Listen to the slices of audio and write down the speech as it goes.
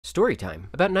Story time.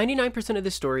 About 99% of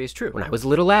this story is true. When I was a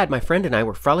little lad, my friend and I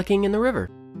were frolicking in the river.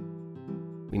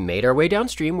 We made our way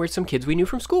downstream where some kids we knew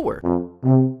from school were.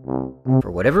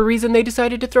 For whatever reason, they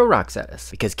decided to throw rocks at us,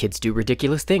 because kids do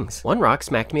ridiculous things. One rock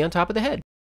smacked me on top of the head.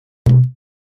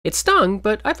 It stung,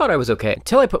 but I thought I was okay,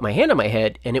 until I put my hand on my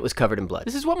head and it was covered in blood.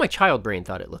 This is what my child brain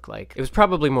thought it looked like. It was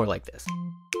probably more like this.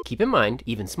 Keep in mind,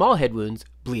 even small head wounds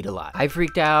bleed a lot. I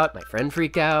freaked out, my friend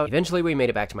freaked out. Eventually we made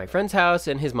it back to my friend's house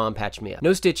and his mom patched me up.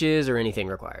 No stitches or anything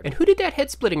required. And who did that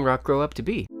head-splitting rock grow up to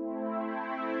be?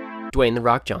 Dwayne "The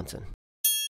Rock" Johnson.